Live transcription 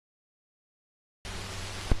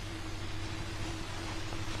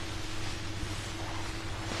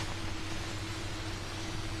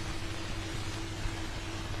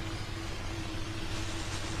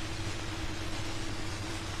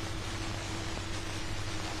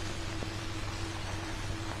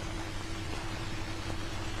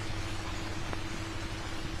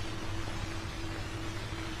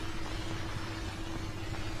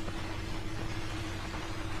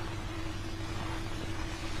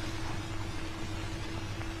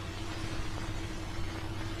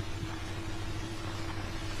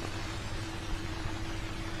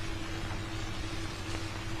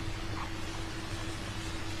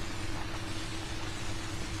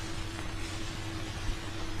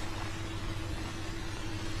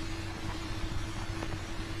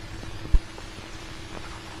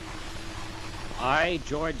I,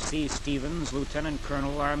 George C. Stevens, Lieutenant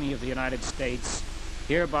Colonel, Army of the United States,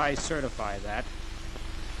 hereby certify that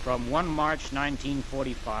from 1 March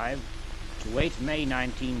 1945 to 8 May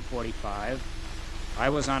 1945, I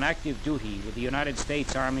was on active duty with the United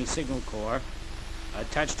States Army Signal Corps,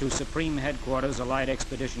 attached to Supreme Headquarters Allied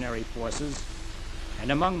Expeditionary Forces,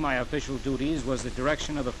 and among my official duties was the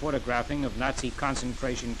direction of the photographing of Nazi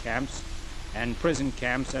concentration camps and prison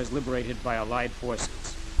camps as liberated by Allied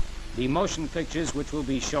forces. The motion pictures which will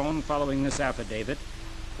be shown following this affidavit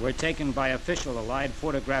were taken by official Allied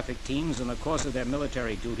photographic teams in the course of their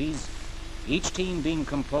military duties, each team being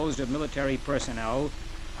composed of military personnel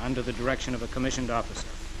under the direction of a commissioned officer.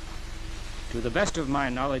 To the best of my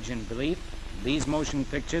knowledge and belief, these motion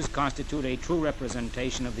pictures constitute a true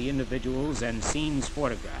representation of the individuals and scenes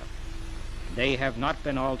photographed. They have not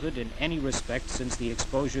been altered in any respect since the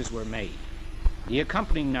exposures were made. The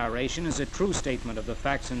accompanying narration is a true statement of the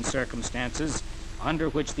facts and circumstances under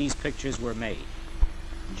which these pictures were made.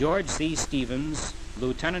 George C. Stevens,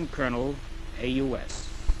 Lieutenant Colonel, AUS,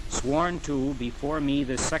 sworn to before me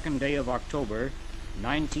this 2nd day of October,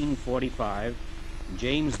 1945,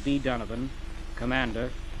 James B. Donovan, Commander,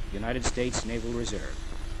 United States Naval Reserve.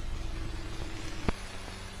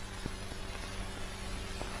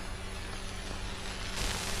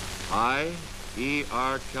 I,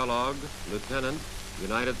 E.R. Kellogg, Lieutenant,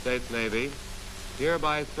 United States Navy,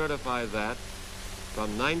 hereby certify that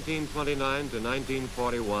from 1929 to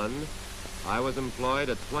 1941, I was employed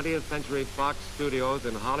at 20th Century Fox Studios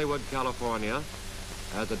in Hollywood, California,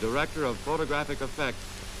 as a director of photographic effects,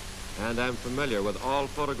 and am familiar with all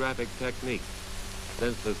photographic techniques.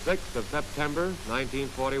 Since the 6th of September,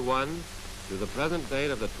 1941, to the present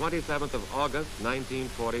date of the 27th of August,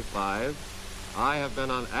 1945, I have been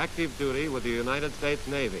on active duty with the United States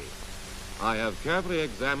Navy. I have carefully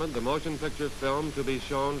examined the motion picture film to be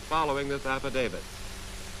shown following this affidavit,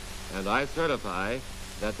 and I certify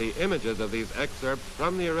that the images of these excerpts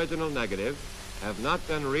from the original negative have not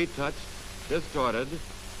been retouched, distorted,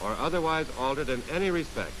 or otherwise altered in any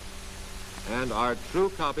respect, and are true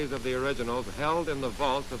copies of the originals held in the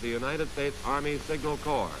vaults of the United States Army Signal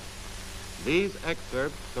Corps. These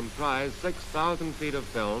excerpts comprise 6,000 feet of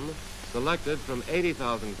film selected from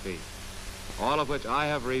 80,000 feet, all of which I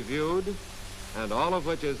have reviewed, and all of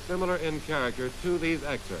which is similar in character to these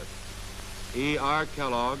excerpts. E.R.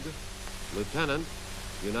 Kellogg, Lieutenant,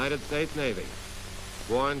 United States Navy,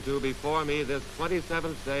 sworn to before me this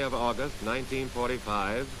 27th day of August,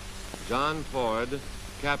 1945, John Ford,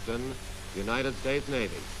 Captain, United States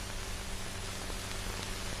Navy.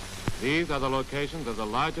 These are the locations of the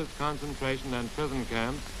largest concentration and prison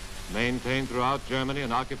camps maintained throughout Germany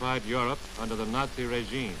and occupied Europe under the Nazi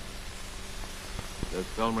regime. This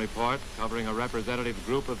film report, covering a representative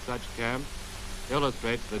group of such camps,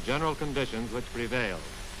 illustrates the general conditions which prevailed.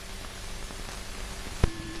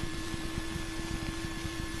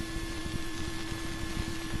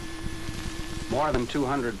 More than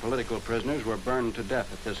 200 political prisoners were burned to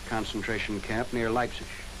death at this concentration camp near Leipzig.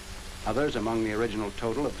 Others, among the original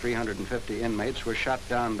total of 350 inmates, were shot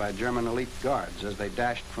down by German elite guards as they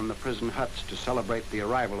dashed from the prison huts to celebrate the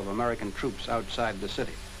arrival of American troops outside the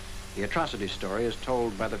city. The atrocity story is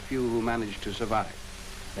told by the few who managed to survive.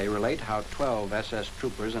 They relate how 12 SS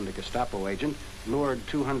troopers and a Gestapo agent lured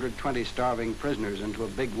 220 starving prisoners into a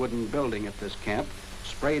big wooden building at this camp,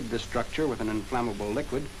 sprayed the structure with an inflammable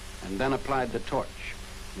liquid, and then applied the torch.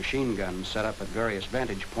 Machine guns set up at various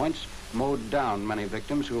vantage points mowed down many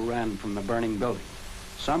victims who ran from the burning building.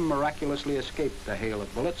 Some miraculously escaped the hail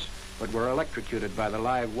of bullets, but were electrocuted by the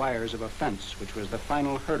live wires of a fence, which was the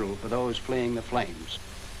final hurdle for those fleeing the flames.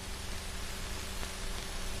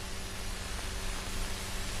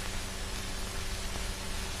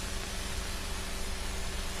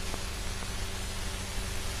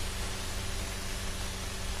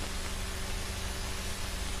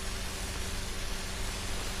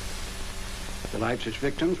 The Leipzig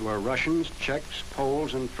victims were Russians, Czechs,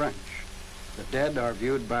 Poles, and French. The dead are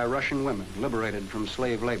viewed by Russian women liberated from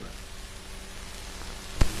slave labor.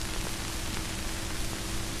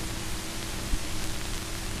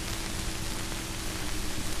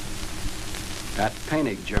 At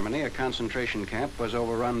Penig, Germany, a concentration camp was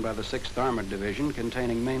overrun by the 6th Armored Division,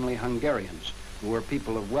 containing mainly Hungarians, who were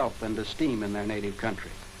people of wealth and esteem in their native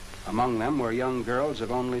country. Among them were young girls of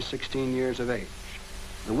only 16 years of age.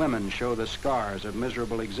 The women show the scars of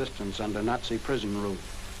miserable existence under Nazi prison rule.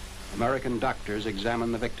 American doctors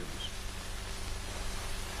examine the victims.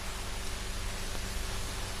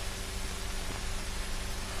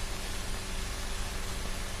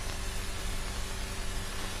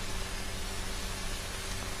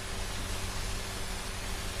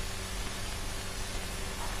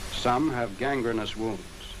 Some have gangrenous wounds.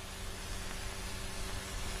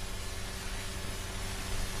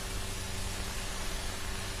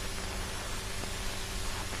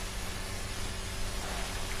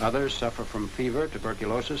 Others suffer from fever,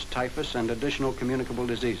 tuberculosis, typhus, and additional communicable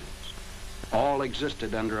diseases. All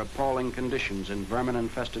existed under appalling conditions in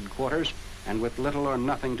vermin-infested quarters and with little or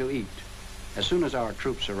nothing to eat. As soon as our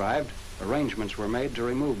troops arrived, arrangements were made to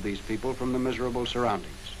remove these people from the miserable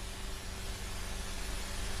surroundings.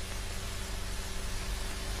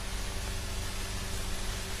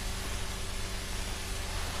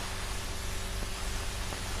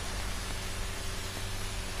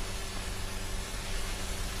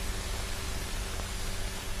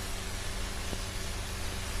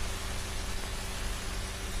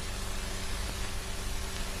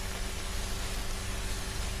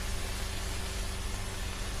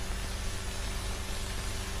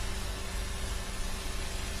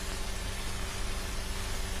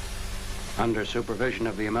 Under supervision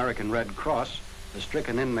of the American Red Cross, the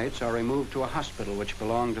stricken inmates are removed to a hospital which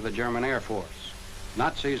belonged to the German Air Force.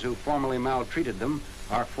 Nazis who formerly maltreated them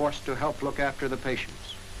are forced to help look after the patients.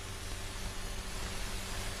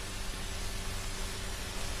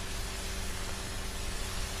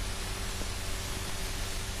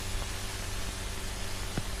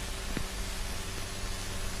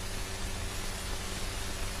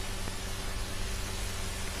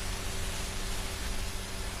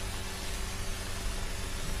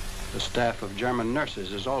 The staff of German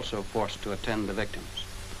nurses is also forced to attend the victims.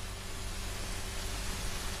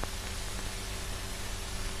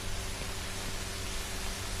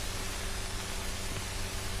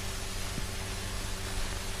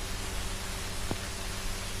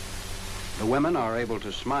 The women are able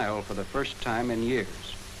to smile for the first time in years.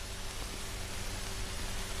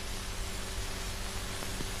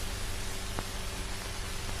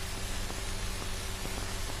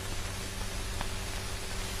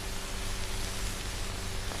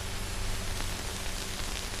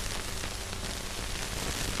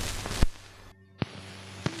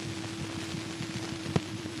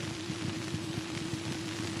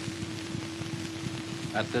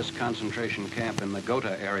 At this concentration camp in the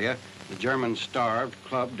Gotha area, the Germans starved,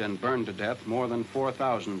 clubbed, and burned to death more than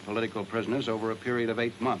 4,000 political prisoners over a period of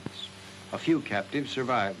 8 months. A few captives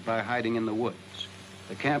survived by hiding in the woods.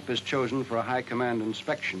 The camp is chosen for a high command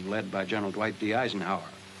inspection led by General Dwight D. Eisenhower.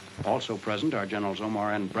 Also present are Generals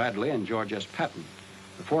Omar N. Bradley and George S. Patton.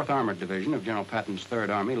 The 4th Armored Division of General Patton's 3rd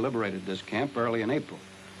Army liberated this camp early in April.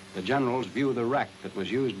 The generals view the rack that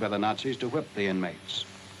was used by the Nazis to whip the inmates.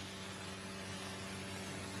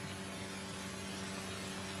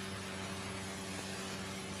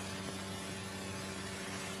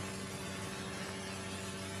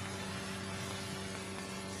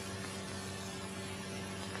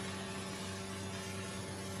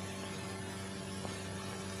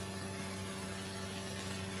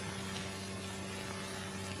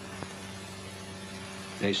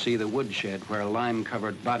 They see the woodshed where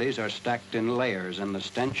lime-covered bodies are stacked in layers, and the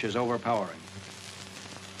stench is overpowering.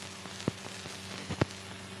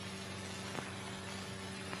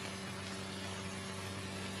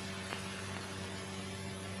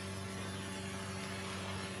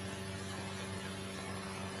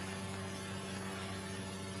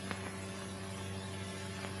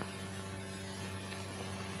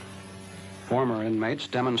 Former inmates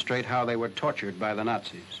demonstrate how they were tortured by the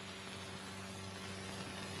Nazis.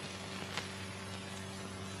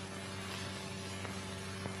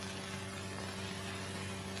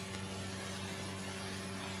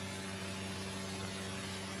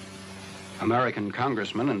 American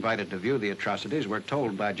congressmen invited to view the atrocities were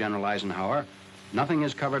told by General Eisenhower, "Nothing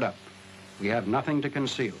is covered up. We have nothing to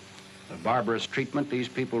conceal. The barbarous treatment these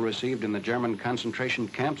people received in the German concentration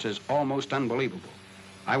camps is almost unbelievable.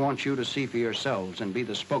 I want you to see for yourselves and be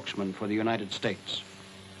the spokesman for the United States."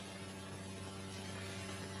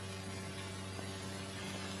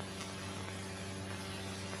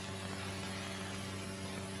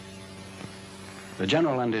 The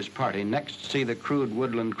general and his party next see the crude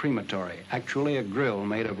woodland crematory, actually a grill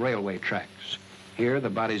made of railway tracks. Here, the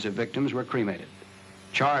bodies of victims were cremated.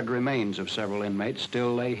 Charred remains of several inmates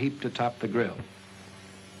still lay heaped atop the grill.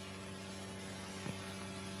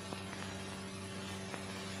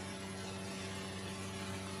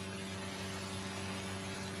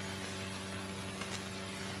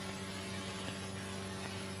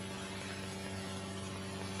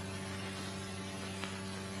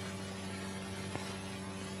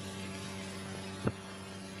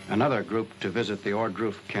 Another group to visit the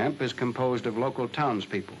Ohrdruf camp is composed of local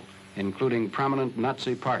townspeople, including prominent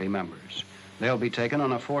Nazi party members. They'll be taken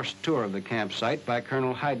on a forced tour of the campsite by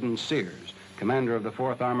Colonel Haydn Sears, commander of the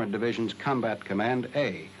 4th Armored Division's Combat Command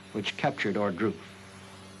A, which captured Ohrdruf.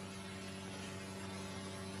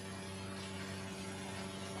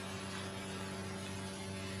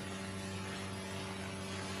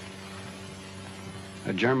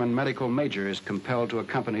 A German medical major is compelled to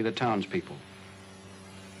accompany the townspeople.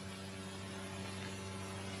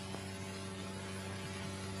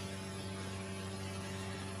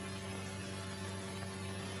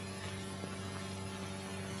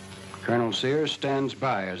 Colonel Sears stands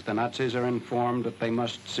by as the Nazis are informed that they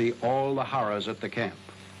must see all the horrors at the camp.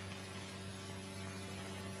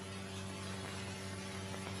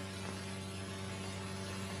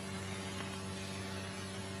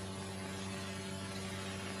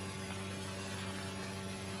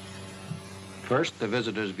 First, the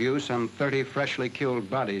visitors view some 30 freshly killed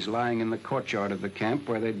bodies lying in the courtyard of the camp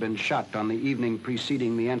where they'd been shot on the evening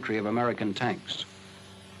preceding the entry of American tanks.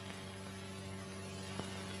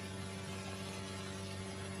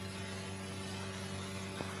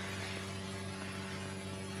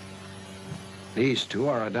 These two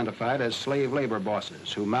are identified as slave labor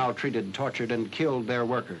bosses who maltreated, tortured, and killed their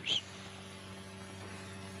workers.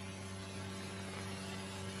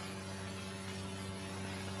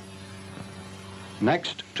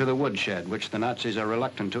 Next, to the woodshed, which the Nazis are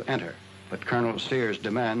reluctant to enter, but Colonel Sears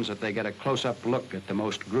demands that they get a close-up look at the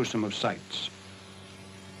most gruesome of sights.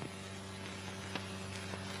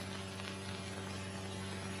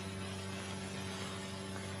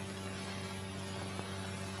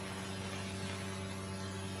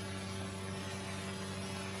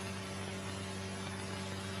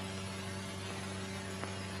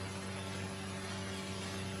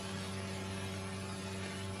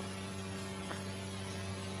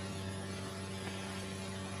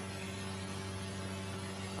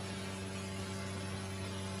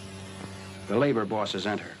 The labor bosses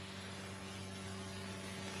enter.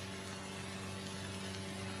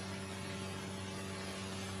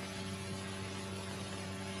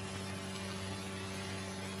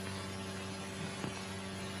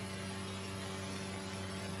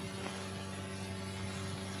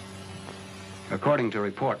 According to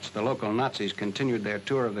reports, the local Nazis continued their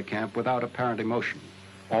tour of the camp without apparent emotion.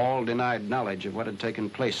 All denied knowledge of what had taken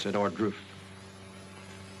place at Ohrdruf.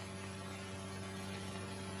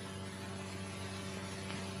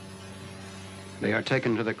 They are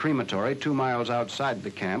taken to the crematory 2 miles outside the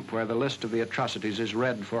camp, where the list of the atrocities is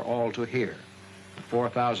read for all to hear. The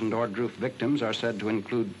 4,000 Ohrdruf victims are said to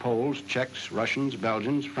include Poles, Czechs, Russians,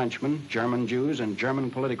 Belgians, Frenchmen, German Jews, and German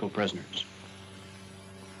political prisoners.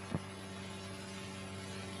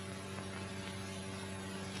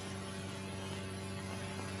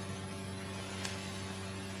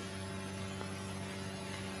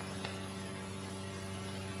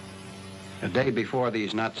 A day before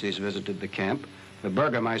these Nazis visited the camp, the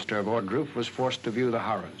Burgermeister of Ohrdruf was forced to view the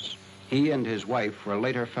horrors. He and his wife were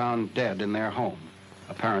later found dead in their home,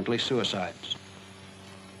 apparently suicides.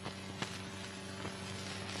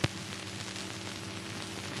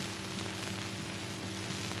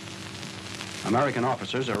 American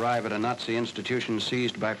officers arrive at a Nazi institution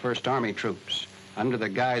seized by First Army troops. Under the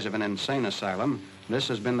guise of an insane asylum, this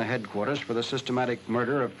has been the headquarters for the systematic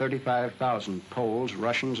murder of 35,000 Poles,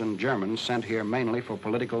 Russians, and Germans sent here mainly for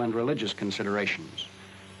political and religious considerations.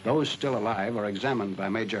 Those still alive are examined by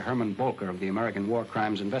Major Hermann Bolker of the American War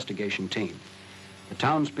Crimes Investigation Team. The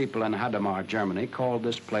townspeople in Hadamar, Germany, called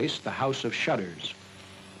this place the House of Shudders.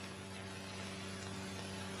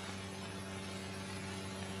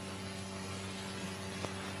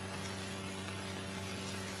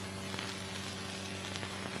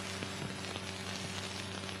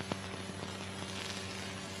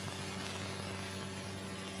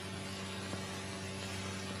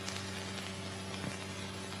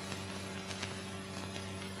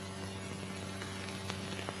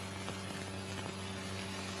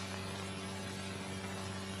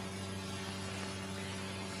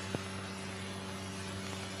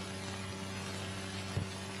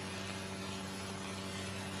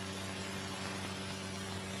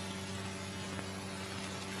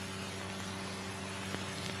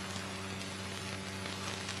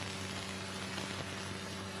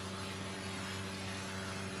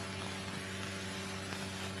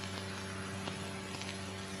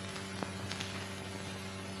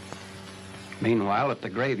 Meanwhile, at the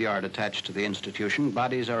graveyard attached to the institution,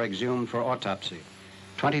 bodies are exhumed for autopsy.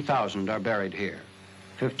 20,000 are buried here.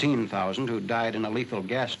 15,000 who died in a lethal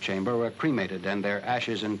gas chamber were cremated and their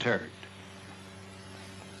ashes interred.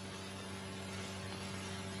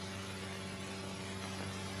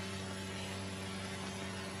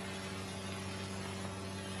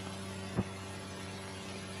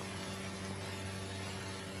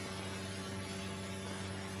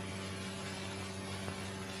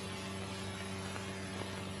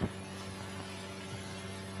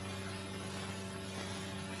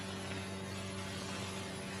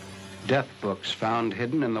 Death books found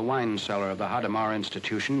hidden in the wine cellar of the Hadamar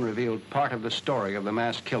Institution revealed part of the story of the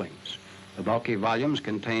mass killings. The bulky volumes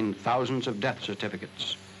contained thousands of death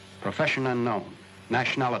certificates. Profession unknown,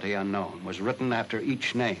 nationality unknown was written after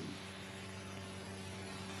each name.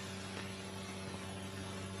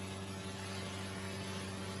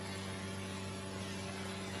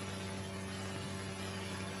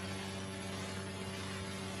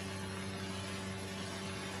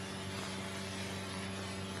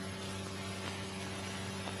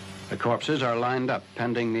 The corpses are lined up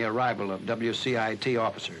pending the arrival of WCIT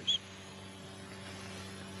officers.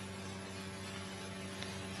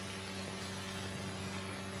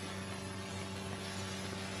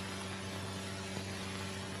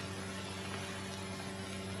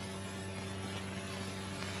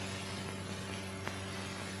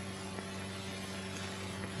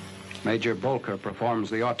 Major Bolker performs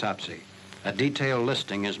the autopsy. A detailed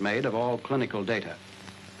listing is made of all clinical data.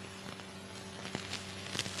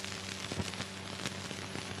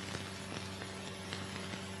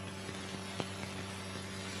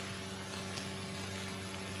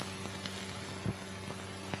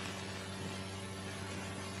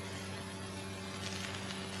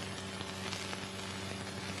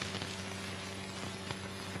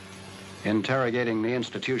 Interrogating the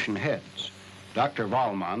institution heads, Dr.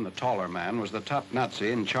 Wallmann, the taller man, was the top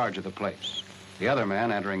Nazi in charge of the place. The other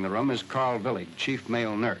man entering the room is Karl Willig, chief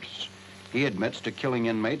male nurse. He admits to killing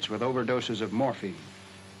inmates with overdoses of morphine.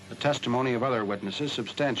 The testimony of other witnesses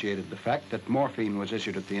substantiated the fact that morphine was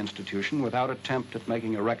issued at the institution without attempt at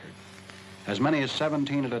making a record. As many as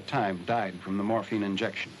 17 at a time died from the morphine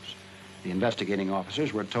injections. The investigating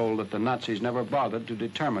officers were told that the Nazis never bothered to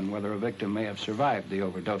determine whether a victim may have survived the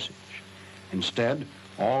overdosage. Instead,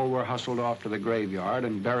 all were hustled off to the graveyard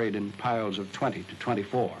and buried in piles of 20 to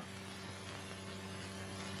 24.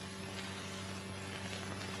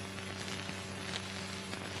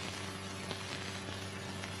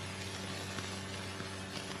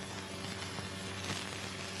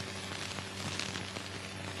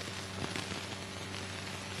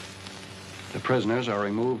 The prisoners are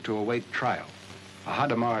removed to await trial. A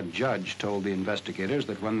Hadamar judge told the investigators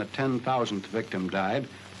that when the 10,000th victim died,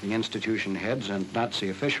 the institution heads and Nazi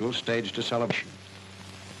officials staged a celebration.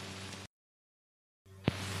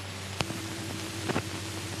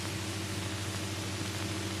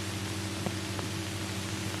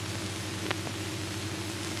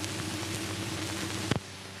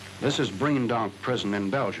 This is Breendonk prison in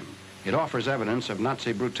Belgium. It offers evidence of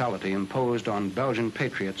Nazi brutality imposed on Belgian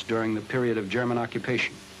patriots during the period of German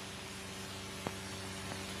occupation.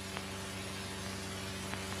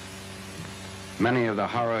 Many of the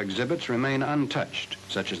horror exhibits remain untouched,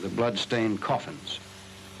 such as the blood-stained coffins,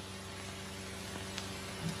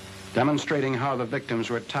 demonstrating how the victims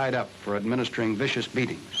were tied up for administering vicious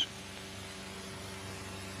beatings.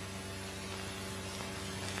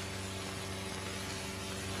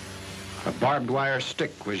 A barbed wire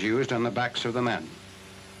stick was used on the backs of the men.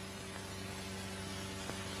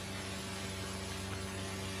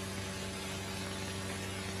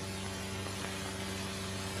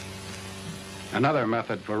 Another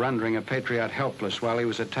method for rendering a patriot helpless while he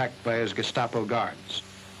was attacked by his Gestapo guards.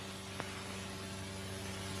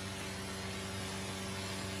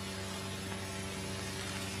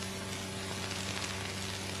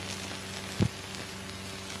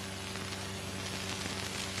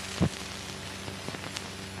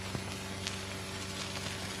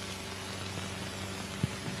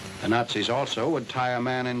 The Nazis also would tie a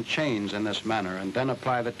man in chains in this manner and then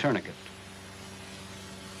apply the tourniquet.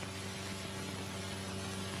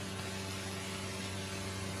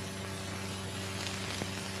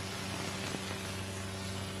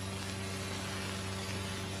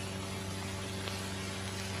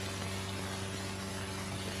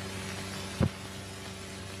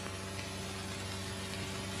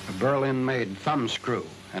 A Berlin-made thumb screw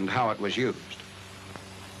and how it was used.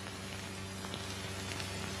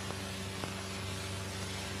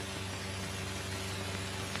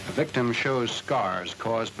 The victim shows scars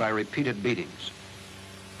caused by repeated beatings.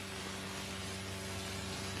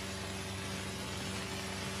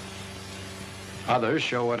 Others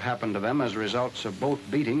show what happened to them as results of both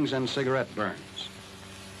beatings and cigarette burns.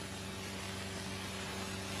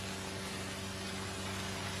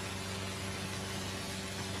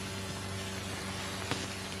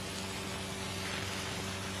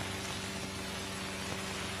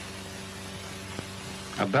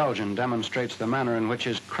 A Belgian demonstrates the manner in which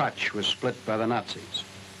his crotch was split by the Nazis.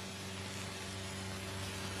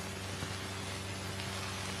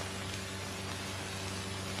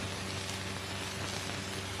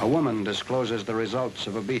 A woman discloses the results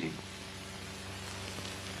of a beating.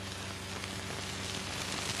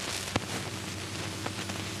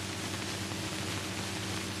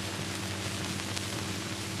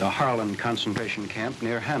 the Harlan concentration camp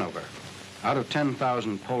near Hanover. Out of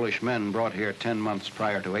 10,000 Polish men brought here 10 months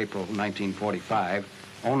prior to April 1945,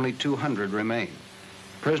 only 200 remain.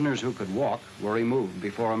 Prisoners who could walk were removed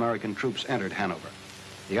before American troops entered Hanover.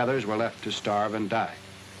 The others were left to starve and die.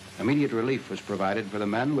 Immediate relief was provided for the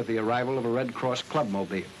men with the arrival of a Red Cross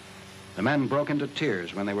clubmobile. The men broke into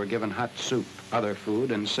tears when they were given hot soup, other food,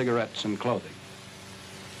 and cigarettes and clothing.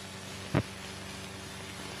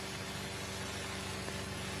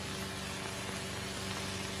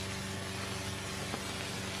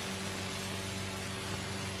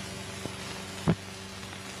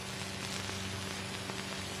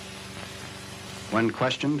 When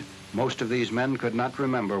questioned, most of these men could not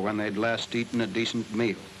remember when they'd last eaten a decent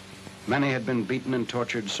meal. Many had been beaten and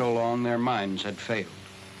tortured so long their minds had failed.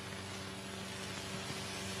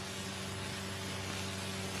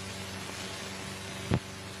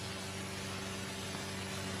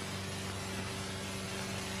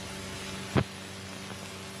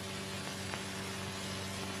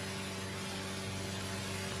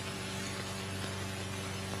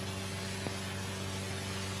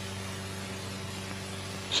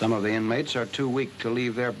 Some of the inmates are too weak to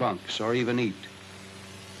leave their bunks or even eat.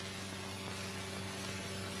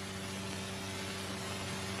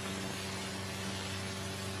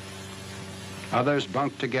 Others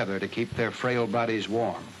bunk together to keep their frail bodies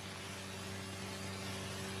warm.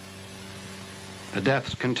 The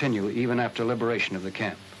deaths continue even after liberation of the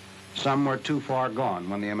camp. Some were too far gone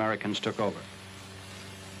when the Americans took over.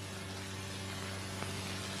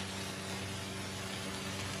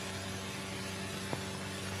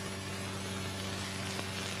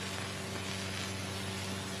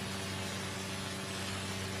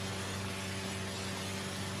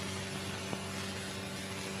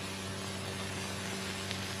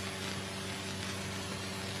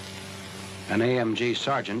 An AMG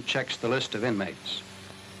sergeant checks the list of inmates.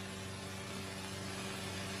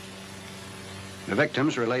 The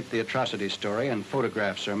victims relate the atrocity story, and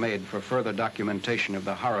photographs are made for further documentation of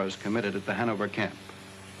the horrors committed at the Hanover camp.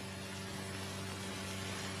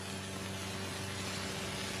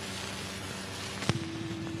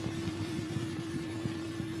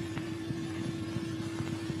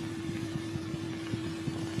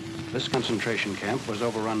 This concentration camp was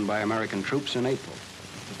overrun by American troops in April.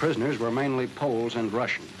 The prisoners were mainly Poles and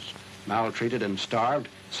Russians. Maltreated and starved,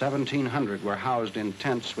 1,700 were housed in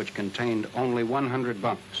tents which contained only 100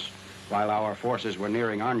 bunks. While our forces were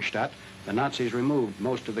nearing Arnstadt, the Nazis removed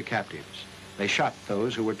most of the captives. They shot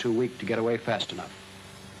those who were too weak to get away fast enough.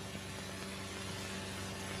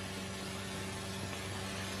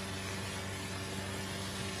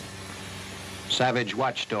 Savage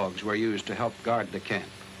watchdogs were used to help guard the camp.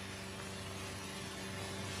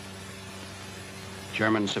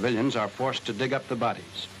 German civilians are forced to dig up the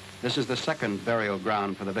bodies. This is the second burial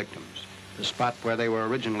ground for the victims. The spot where they were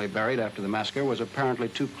originally buried after the massacre was apparently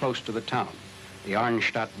too close to the town. The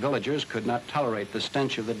Arnstadt villagers could not tolerate the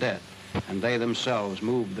stench of the dead, and they themselves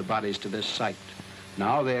moved the bodies to this site.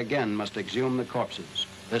 Now they again must exhume the corpses,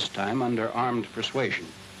 this time under armed persuasion.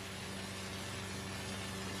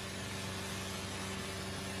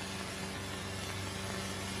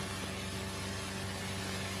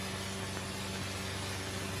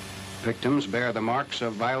 Victims bear the marks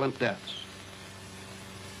of violent deaths.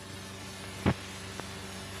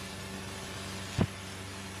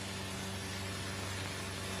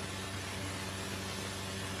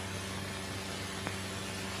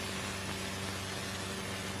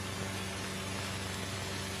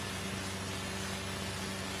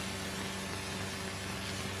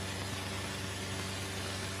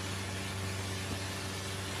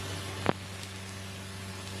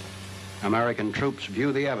 American troops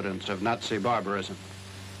view the evidence of Nazi barbarism.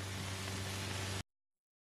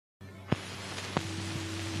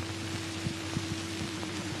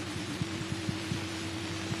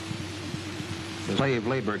 The slave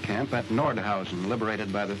labor camp at Nordhausen,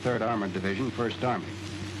 liberated by the 3rd Armored Division, 1st Army.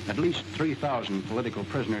 At least 3,000 political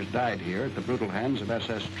prisoners died here at the brutal hands of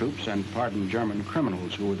SS troops and pardoned German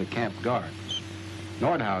criminals who were the camp guards.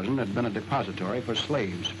 Nordhausen had been a depository for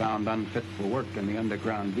slaves found unfit for work in the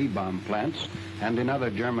underground V-bomb plants and in other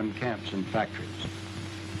German camps and factories.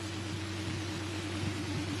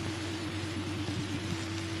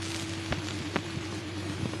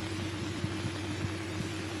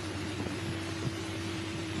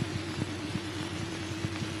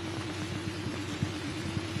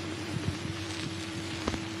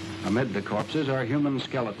 Amid the corpses are human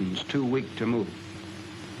skeletons too weak to move.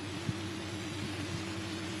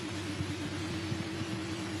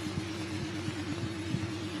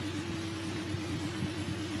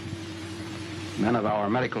 Men of our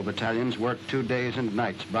medical battalions worked 2 days and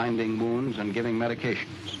nights binding wounds and giving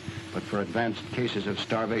medications. But for advanced cases of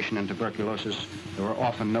starvation and tuberculosis, there were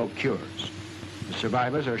often no cures. The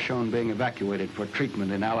survivors are shown being evacuated for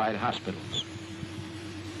treatment in Allied hospitals.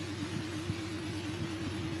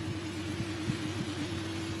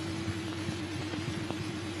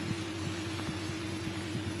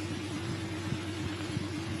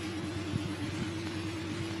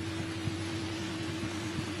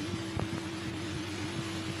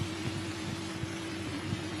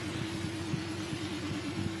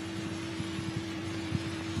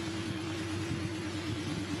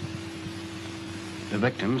 The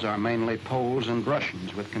victims are mainly Poles and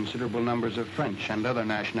Russians, with considerable numbers of French and other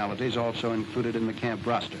nationalities also included in the camp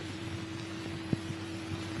roster.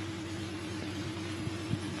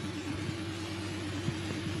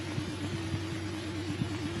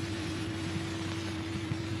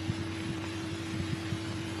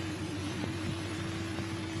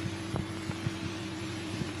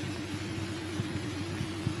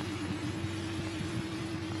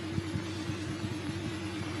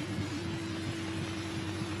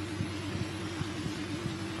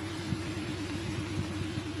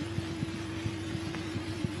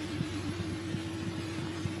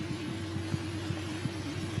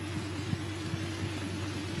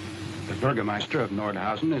 The Burgermeister of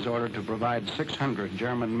Nordhausen is ordered to provide 600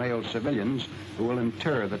 German male civilians who will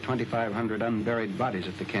inter the 2,500 unburied bodies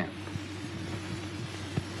at the camp.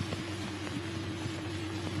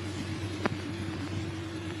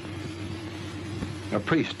 A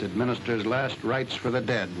priest administers last rites for the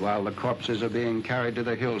dead while the corpses are being carried to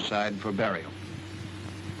the hillside for burial.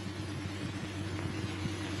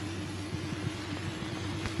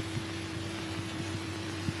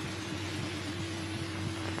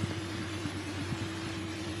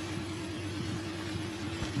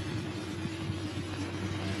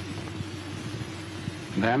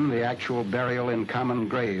 Then the actual burial in common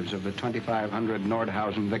graves of the 2,500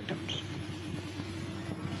 Nordhausen victims.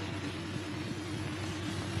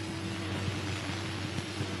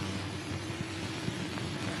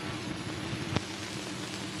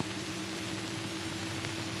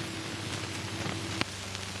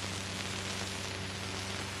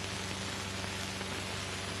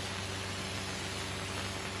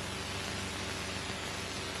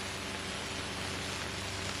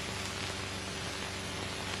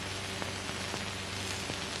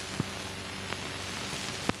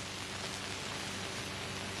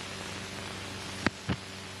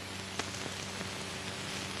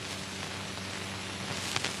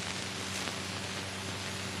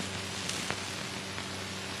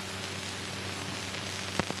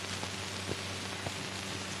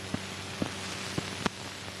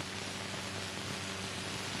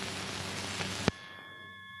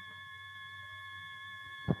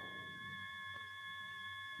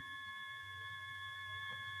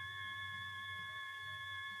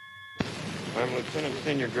 I'm Lieutenant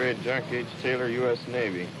Senior Grade Jack H. Taylor, U.S.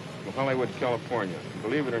 Navy, from Hollywood, California.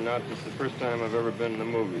 Believe it or not, this is the first time I've ever been in the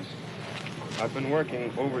movies. I've been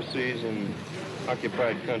working overseas in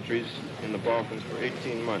occupied countries in the Balkans for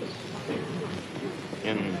 18 months.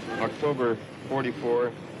 In October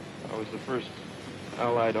 44, I was the first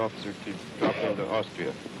Allied officer to drop into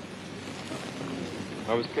Austria.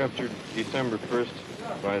 I was captured December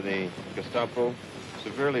 1st by the Gestapo,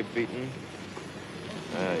 severely beaten,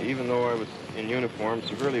 even though I was in uniform,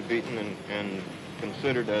 severely beaten and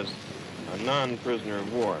considered as a non-prisoner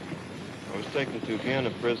of war. I was taken to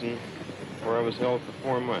Vienna prison, where I was held for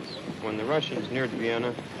 4 months. When the Russians neared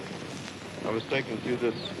Vienna, I was taken to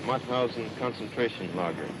this Mauthausen concentration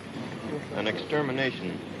lager, an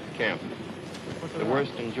extermination camp, the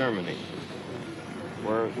worst in Germany,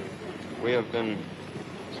 where we have been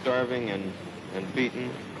starving and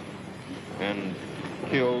beaten and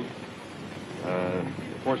killed.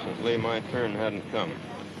 Fortunately, my turn hadn't come.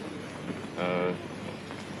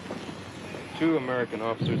 2 American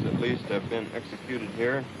officers at least have been executed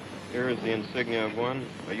here. Here is the insignia of one,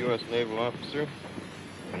 a U.S. naval officer,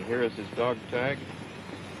 and here is his dog tag.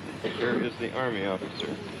 Here is the Army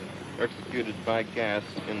officer, executed by gas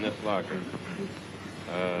in this locker.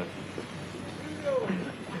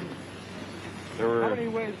 There were How many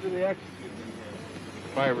ways did they execute?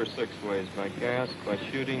 5 or 6 ways: by gas, by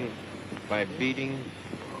shooting, by beating,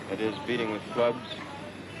 that is, beating with clubs,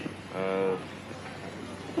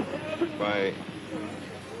 by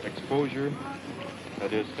exposure,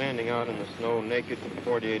 that is, standing out in the snow naked for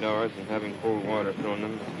 48 hours and having cold water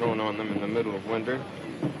thrown on them in the middle of winter,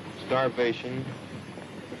 starvation,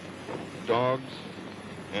 dogs,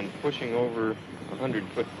 and pushing over a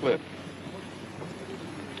 100-foot cliff.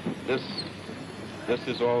 This This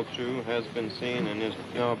is all true, has been seen, and is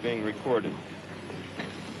now being recorded.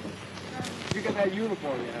 You got that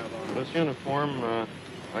uniform you have on. This uniform,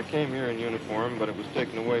 I came here in uniform, but it was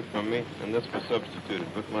taken away from me, and this was substituted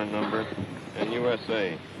with my number and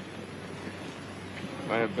USA.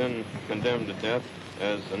 I have been condemned to death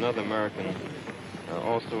as another American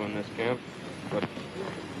also in this camp, but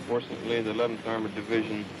fortunately the 11th Armored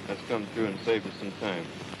Division has come through and saved us some time.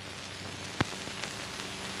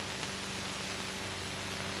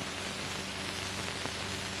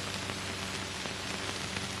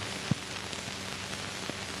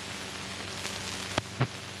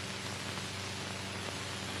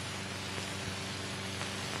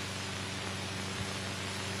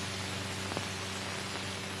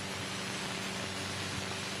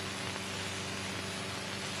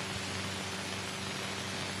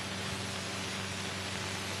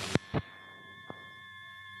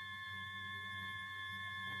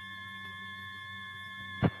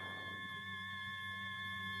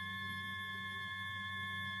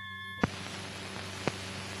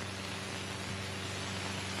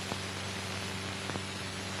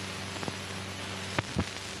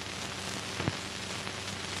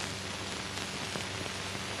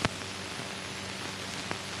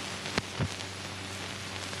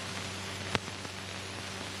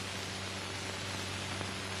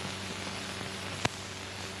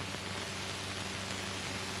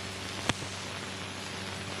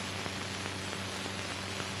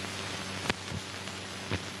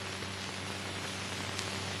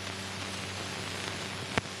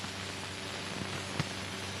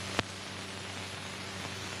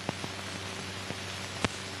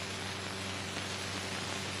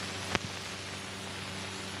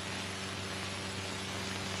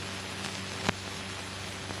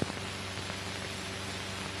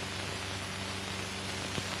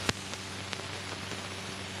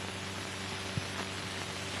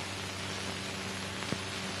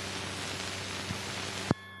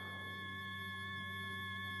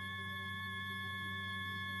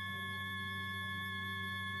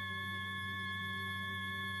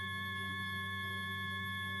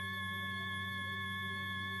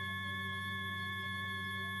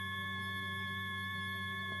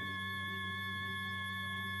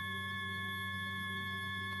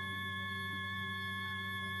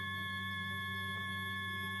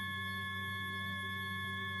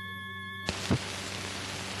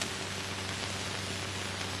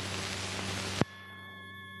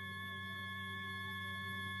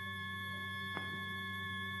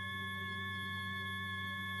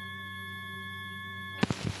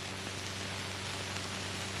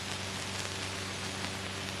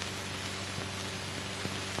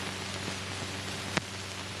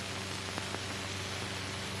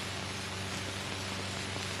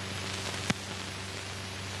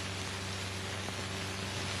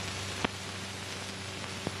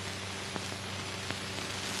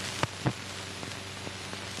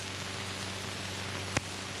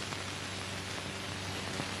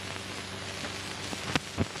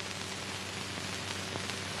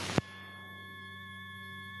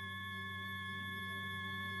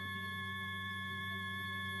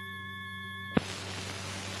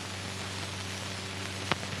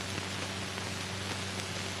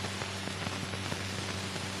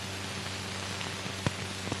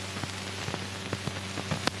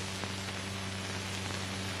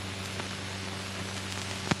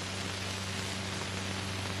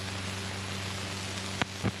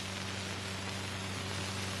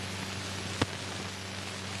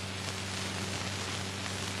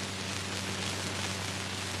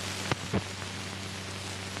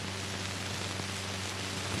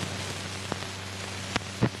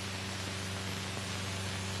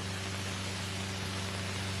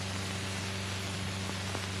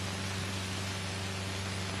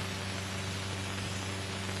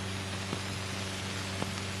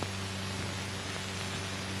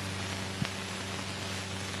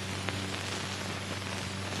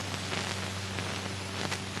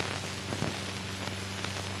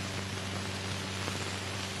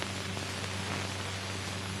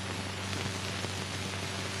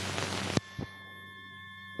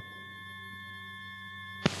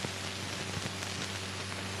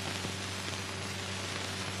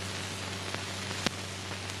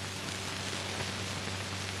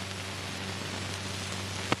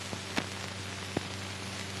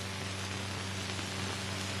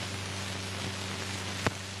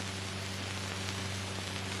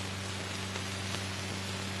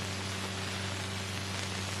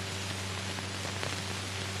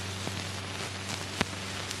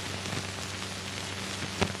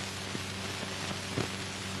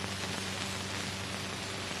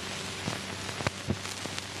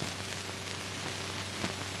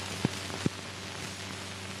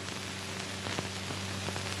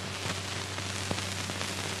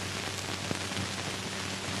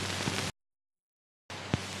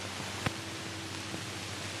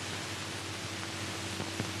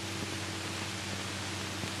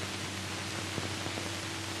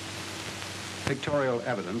 pictorial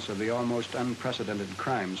evidence of the almost unprecedented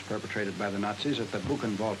crimes perpetrated by the Nazis at the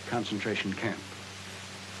Buchenwald concentration camp.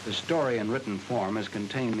 The story in written form is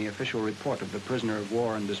contained in the official report of the Prisoner of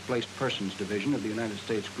War and Displaced Persons Division of the United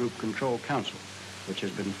States Group Control Council, which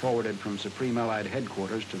has been forwarded from Supreme Allied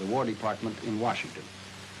Headquarters to the War Department in Washington.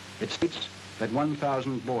 It states that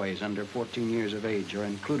 1,000 boys under 14 years of age are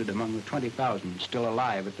included among the 20,000 still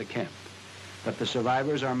alive at the camp, that the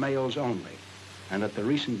survivors are males only, and that the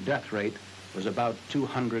recent death rate was about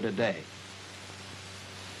 200 a day.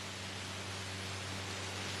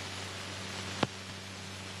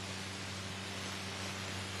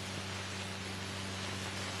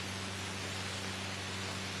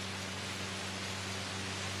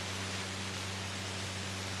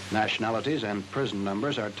 Nationalities and prison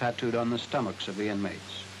numbers are tattooed on the stomachs of the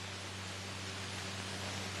inmates.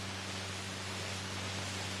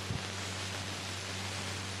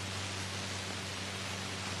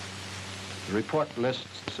 The report lists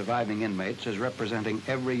surviving inmates as representing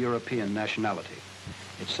every European nationality.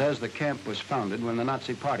 It says the camp was founded when the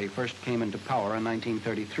Nazi Party first came into power in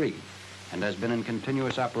 1933 and has been in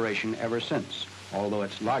continuous operation ever since, although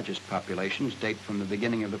its largest populations date from the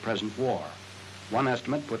beginning of the present war. One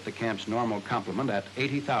estimate put the camp's normal complement at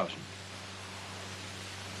 80,000.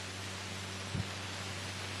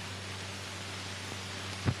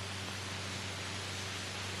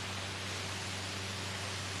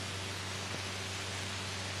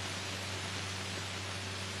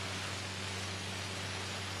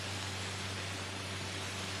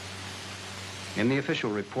 In the official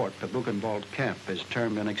report, the Buchenwald camp is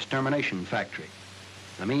termed an extermination factory.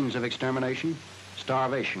 The means of extermination?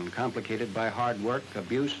 Starvation complicated by hard work,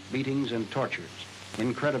 abuse, beatings, and tortures,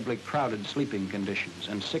 incredibly crowded sleeping conditions,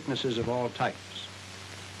 and sicknesses of all types.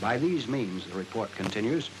 By these means, the report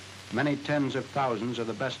continues, many tens of thousands of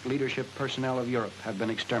the best leadership personnel of Europe have been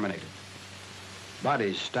exterminated.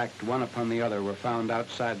 Bodies stacked one upon the other were found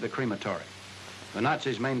outside the crematory. The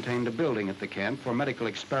Nazis maintained a building at the camp for medical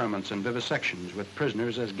experiments and vivisections with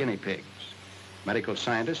prisoners as guinea pigs. Medical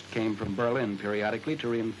scientists came from Berlin periodically to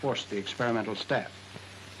reinforce the experimental staff.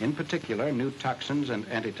 In particular, new toxins and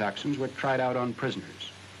antitoxins were tried out on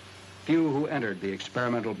prisoners. Few who entered the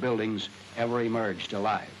experimental buildings ever emerged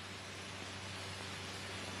alive.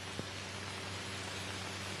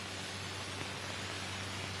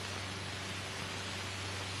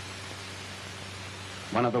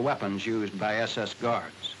 One of the weapons used by SS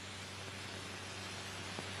guards.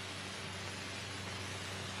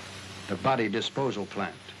 The body disposal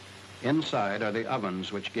plant. Inside are the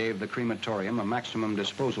ovens which gave the crematorium a maximum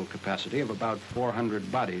disposal capacity of about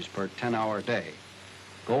 400 bodies per 10-hour day.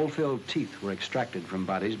 Gold-filled teeth were extracted from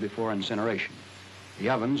bodies before incineration. The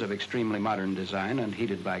ovens, of extremely modern design and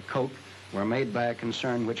heated by coke, were made by a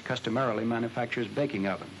concern which customarily manufactures baking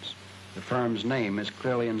ovens. The firm's name is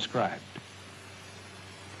clearly inscribed.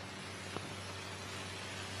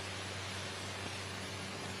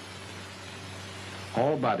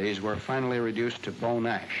 All bodies were finally reduced to bone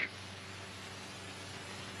ash.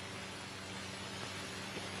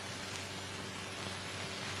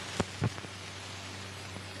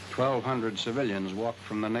 "1,200 civilians walked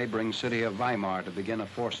from the neighboring city of Weimar to begin a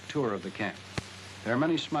forced tour of the camp. There are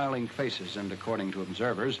many smiling faces, and according to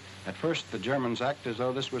observers, at first the Germans act as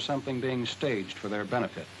though this was something being staged for their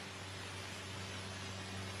benefit.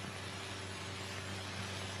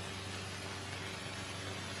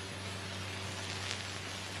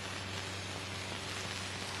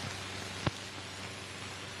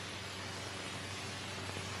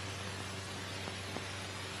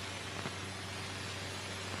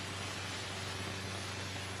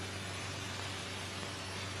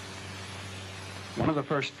 One of the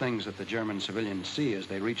first things that the German civilians see as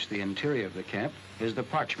they reach the interior of the camp is the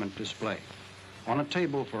parchment display. On a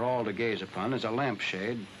table for all to gaze upon is a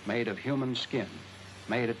lampshade made of human skin,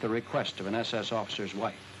 made at the request of an SS officer's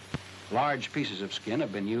wife. Large pieces of skin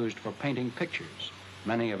have been used for painting pictures,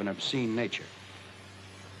 many of an obscene nature.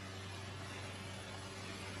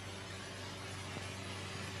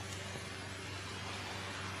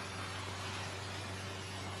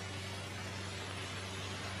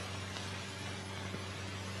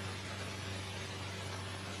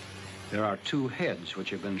 There are 2 heads which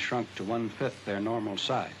have been shrunk to 1/5 their normal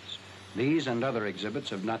size. These and other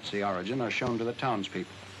exhibits of Nazi origin are shown to the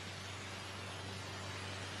townspeople.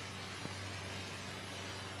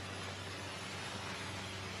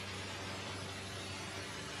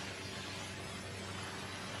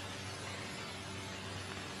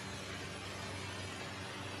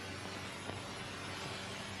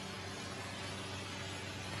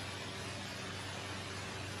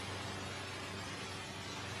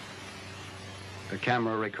 The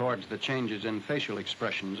camera records the changes in facial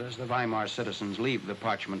expressions as the Weimar citizens leave the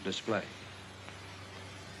parchment display.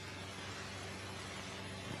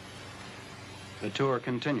 The tour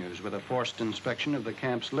continues with a forced inspection of the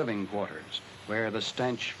camp's living quarters, where the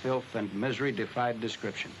stench, filth, and misery defied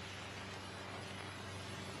description.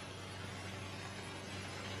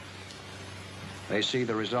 They see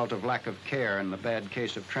the result of lack of care in the bad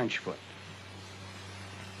case of trench foot.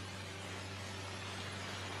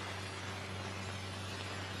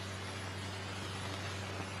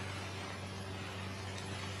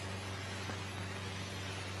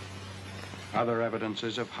 Other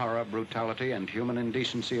evidences of horror, brutality, and human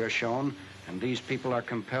indecency are shown, and these people are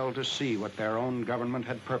compelled to see what their own government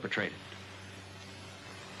had perpetrated.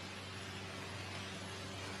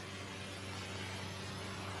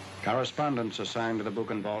 Correspondents assigned to the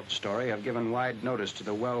Buchenwald story have given wide notice to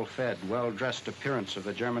the well-fed, well-dressed appearance of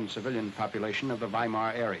the German civilian population of the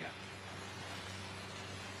Weimar area.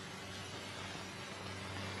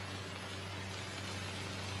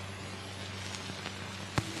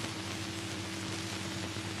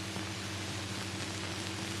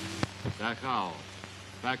 Dachau,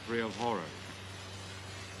 factory of horrors.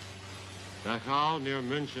 Dachau, near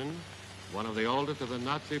München, one of the oldest of the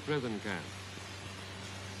Nazi prison camps.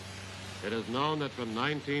 It is known that from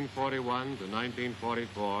 1941 to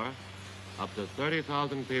 1944, up to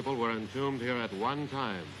 30,000 people were entombed here at one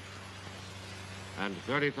time, and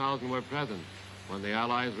 30,000 were present when the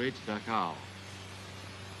Allies reached Dachau.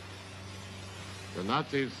 The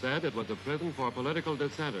Nazis said it was a prison for political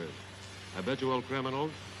dissenters, habitual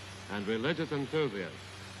criminals, and religious enthusiasts.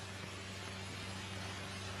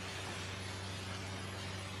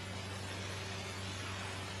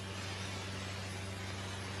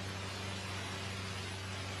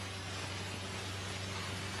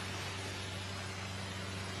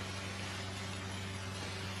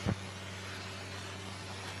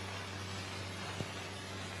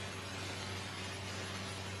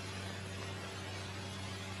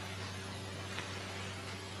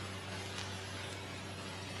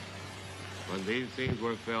 When these scenes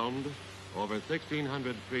were filmed, over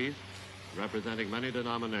 1,600 priests, representing many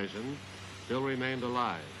denominations, still remained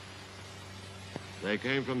alive. They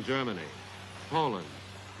came from Germany, Poland,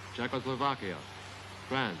 Czechoslovakia,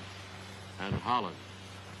 France, and Holland.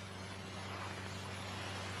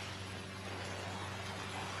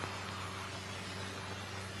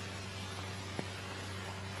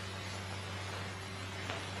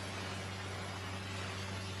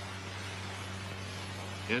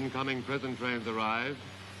 Incoming prison trains arrived,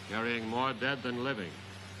 carrying more dead than living.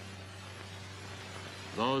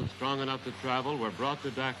 Those strong enough to travel were brought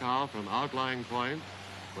to Dachau from outlying points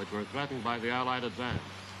which were threatened by the Allied advance.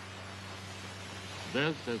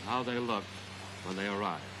 This is how they looked when they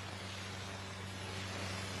arrived.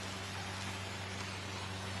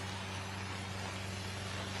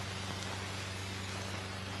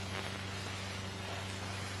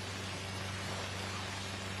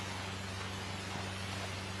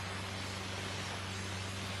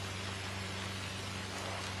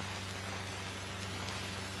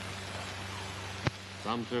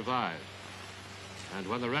 Some survived, and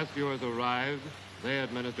when the rescuers arrived, they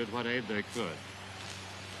administered what aid they could.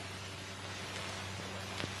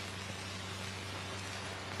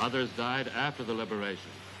 Others died after the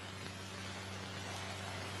liberation.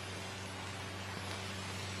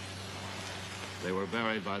 They were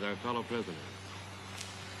buried by their fellow prisoners.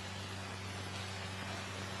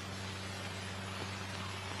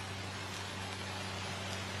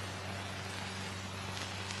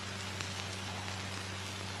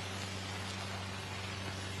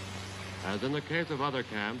 As in the case of other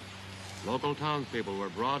camps, local townspeople were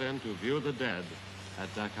brought in to view the dead at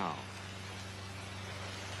Dachau.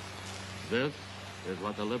 This is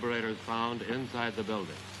what the liberators found inside the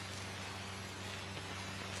building.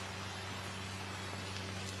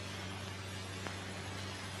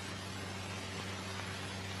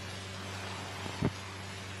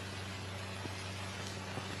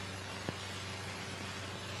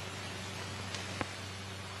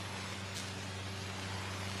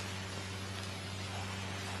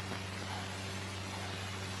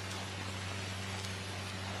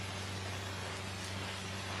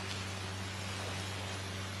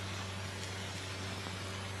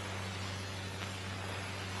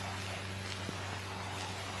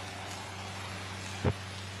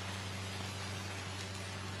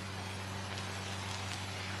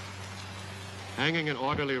 Hanging in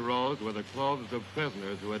orderly rows were the clothes of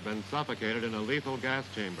prisoners who had been suffocated in a lethal gas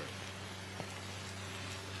chamber.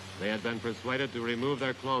 They had been persuaded to remove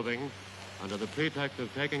their clothing under the pretext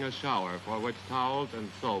of taking a shower, for which towels and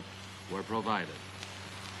soap were provided.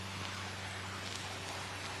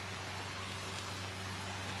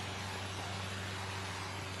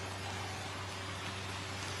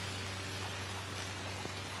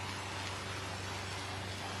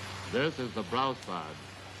 This is the Brausbad,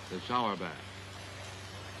 the shower bath.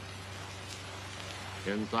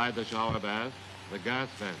 Inside the shower bath, the gas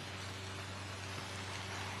vent.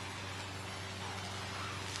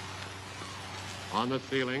 On the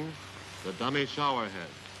ceiling, the dummy shower head.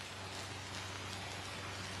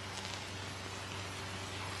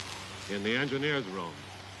 In the engineer's room,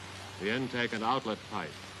 the intake and outlet pipe.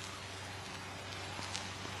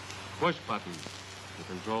 Push buttons to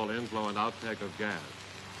control inflow and outtake of gas.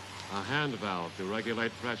 A hand valve to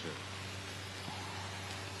regulate pressure.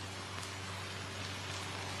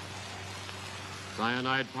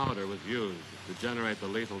 Cyanide powder was used to generate the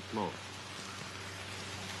lethal smoke.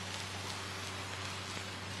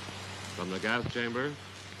 From the gas chamber,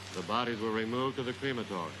 the bodies were removed to the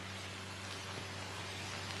crematory.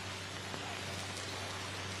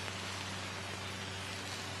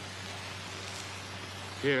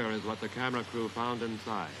 Here is what the camera crew found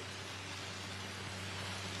inside.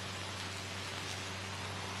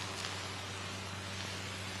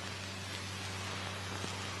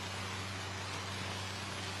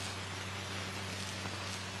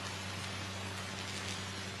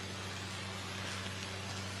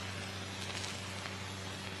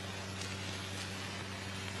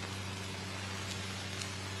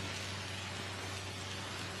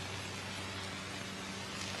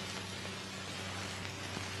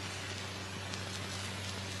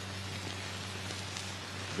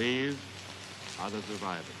 These are the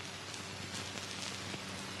survivors.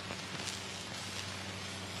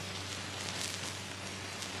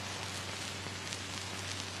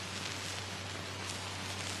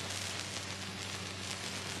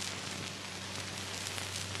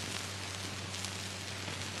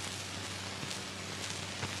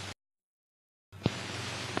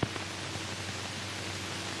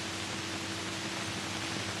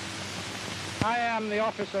 I am the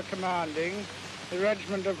officer commanding the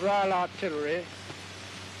Regiment of Royal Artillery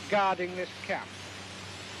guarding this camp.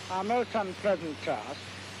 Our most unpleasant task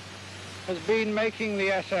has been making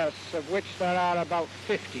the SS, of which there are about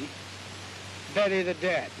 50, bury the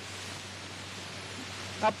dead.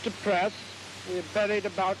 Up to press, we have buried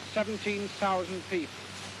about 17,000 people,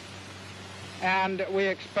 and we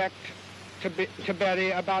expect to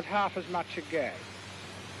bury about half as much again.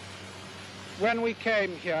 When we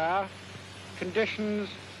came here, conditions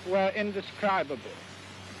were indescribable.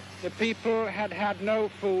 The people had had no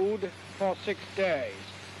food for 6 days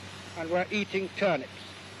and were eating turnips.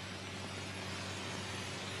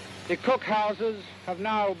 The cookhouses have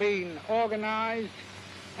now been organized,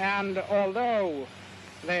 and although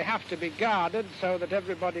they have to be guarded so that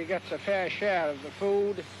everybody gets a fair share of the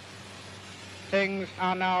food, things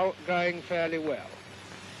are now going fairly well.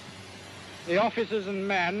 The officers and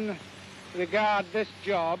men regard this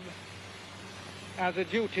job as a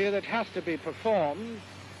duty that has to be performed,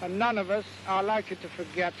 and none of us are likely to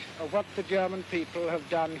forget what the German people have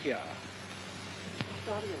done here.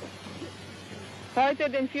 Heute,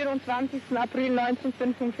 den 24. April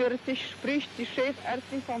 1945, spricht die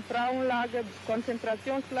Chefärztin vom Frauenlager,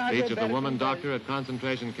 Konzentrationslager. Speech of the woman doctor at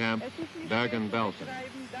concentration camp Bergen-Belsen,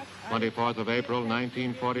 24th of April,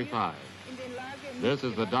 1945. This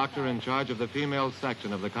is the doctor in charge of the female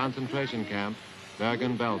section of the concentration camp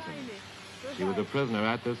Bergen-Belsen. She was a prisoner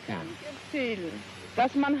at this camp.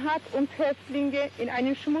 Dass man hat uns Häftlinge in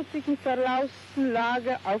einem schmutzigen, verlausten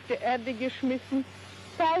Lager auf die Erde geschmissen,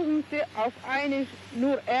 Tausende auf eine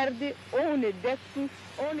nur Erde, ohne Decken,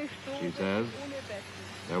 ohne Stube, She says,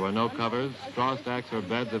 there were no covers, straw stacks, or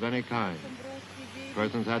beds of any kind.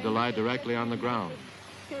 Persons had to lie directly on the ground.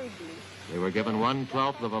 They were given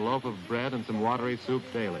 1/12 of a loaf of bread and some watery soup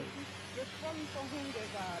daily.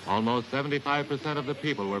 Almost 75% of the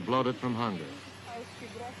people were bloated from hunger.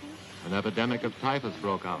 An epidemic of typhus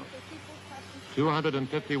broke out.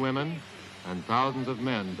 250 women and thousands of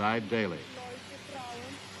men died daily.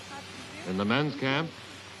 In the men's camp,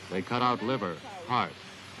 they cut out liver, heart,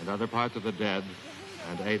 and other parts of the dead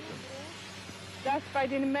and ate them. Das bei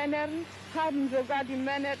den Männern haben sogar die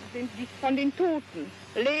Männer von den Toten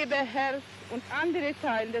Leber, Herz und andere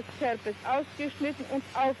Teile des Körpers ausgeschnitten und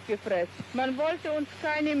aufgefressen. Man wollte uns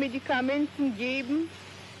keine Medikamente geben,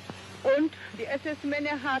 und die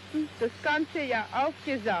SS-Männer hatten das ganze Jahr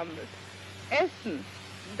aufgesammelt. Essen,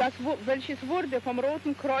 welches wurde vom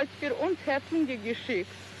Roten Kreuz für uns Häftlinge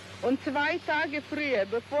geschickt. Und 2 Tage früher,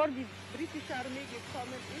 bevor die britische Armee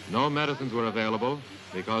gekommen ist... No medicines were available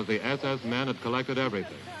because the SS men had collected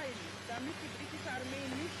everything.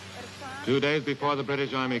 2 days before the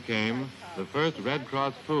British Army came, the first Red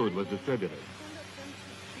Cross food was distributed.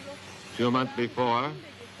 2 months before,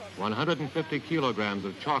 150 kilograms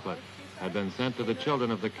of chocolate had been sent to the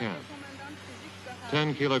children of the camp.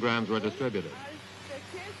 10 kilograms were distributed.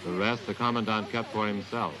 The rest the commandant kept for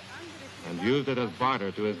himself and used it as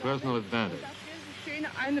barter to his personal advantage. Schöne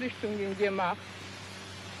Einrichtungen gemacht.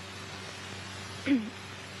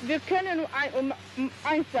 Wir können nur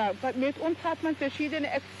eins sagen, mit uns hat man verschiedene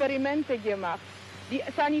Experimente gemacht. Die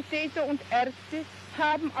Sanitäter und Ärzte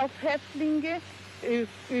haben auf Häftlinge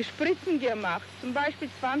Spritzen gemacht, zum Beispiel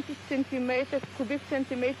 20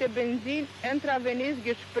 Kubikzentimeter Benzin intravenös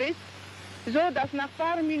gespritzt, so dass nach ein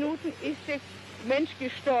paar Minuten ist der Mensch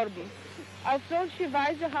gestorben. Auf solche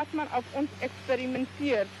Weise hat man auf uns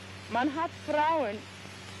experimentiert. Man hat Frauen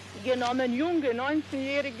genommen, junge,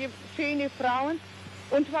 19-jährige, schöne Frauen,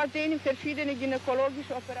 und vor denen verschiedene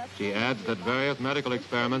gynäkologische Operationen. She adds that various medical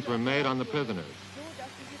experiments were made on the prisoners.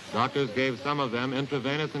 Doctors gave some of them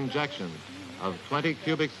intravenous injections of 20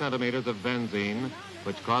 cubic centimeters of benzene,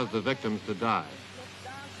 which caused the victims to die.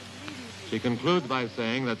 She concludes by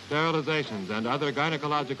saying that sterilizations and other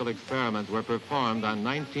gynecological experiments were performed on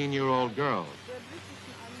 19-year-old girls.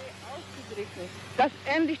 Dass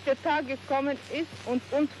endlich der Tag gekommen ist und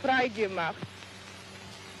uns frei gemacht.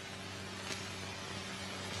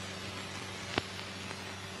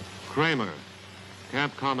 Kramer,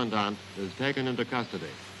 camp commandant, is taken into custody.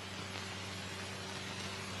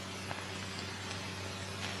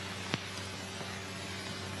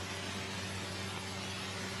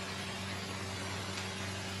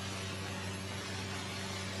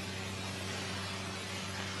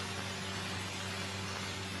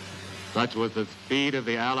 Such was the speed of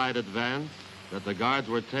the Allied advance that the guards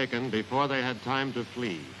were taken before they had time to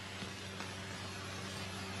flee.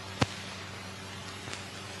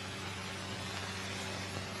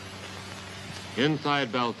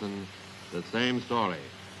 Inside Belsen, the same story: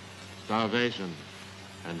 starvation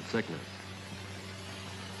and sickness.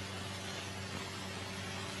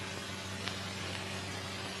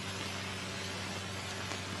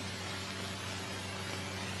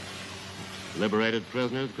 Liberated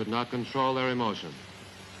prisoners could not control their emotions.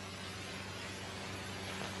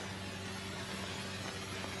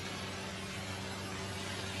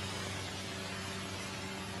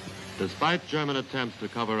 Despite German attempts to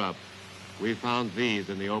cover up, we found these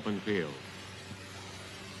in the open field.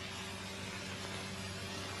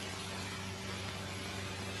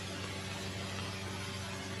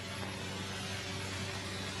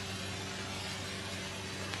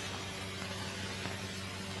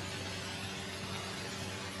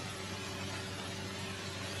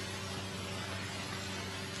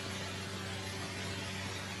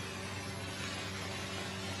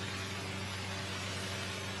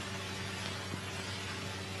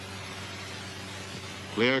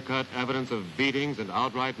 Clear-cut evidence of beatings and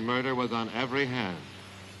outright murder was on every hand.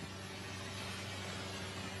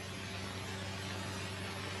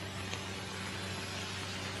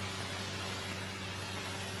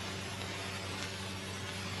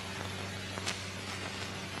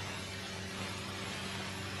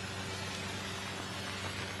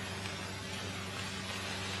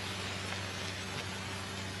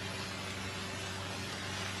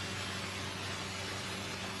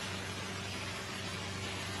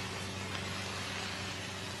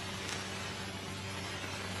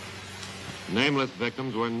 Nameless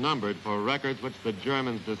victims were numbered for records which the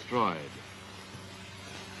Germans destroyed.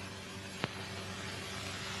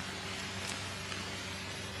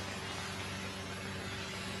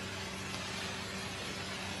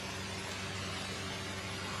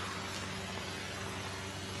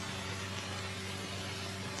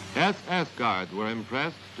 SS guards were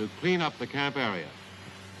impressed to clean up the camp area.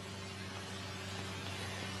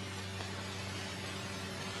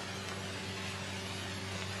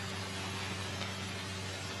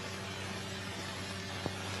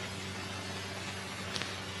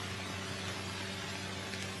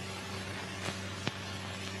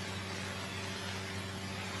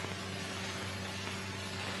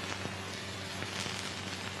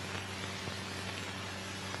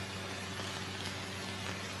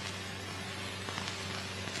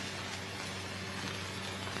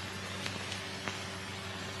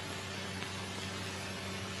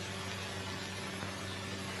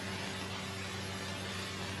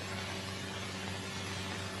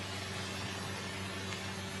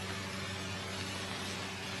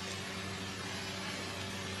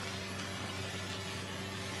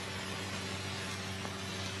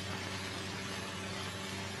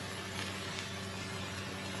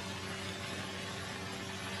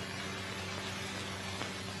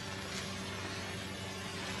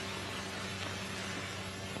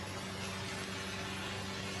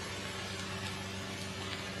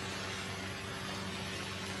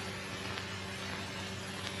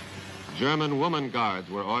 German woman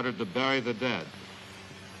guards were ordered to bury the dead.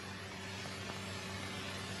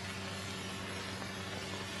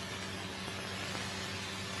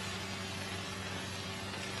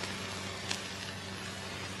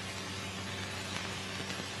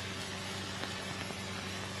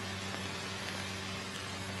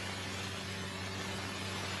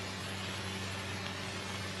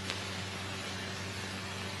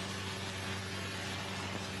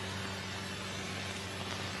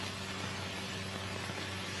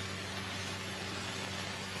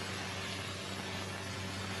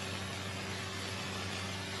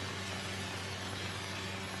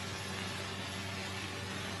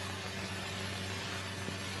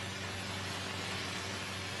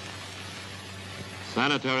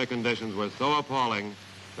 Sanitary conditions were so appalling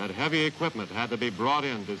that heavy equipment had to be brought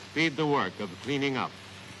in to speed the work of cleaning up.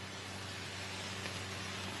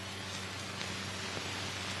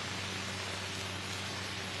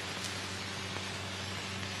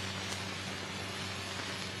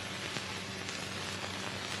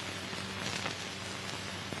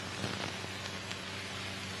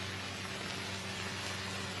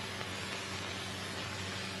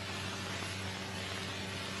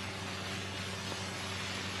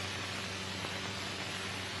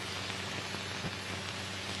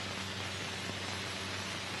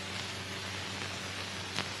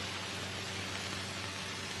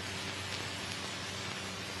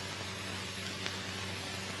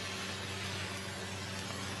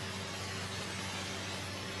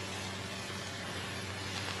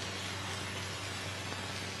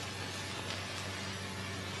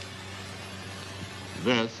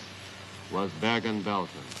 This was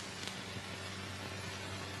Bergen-Belsen.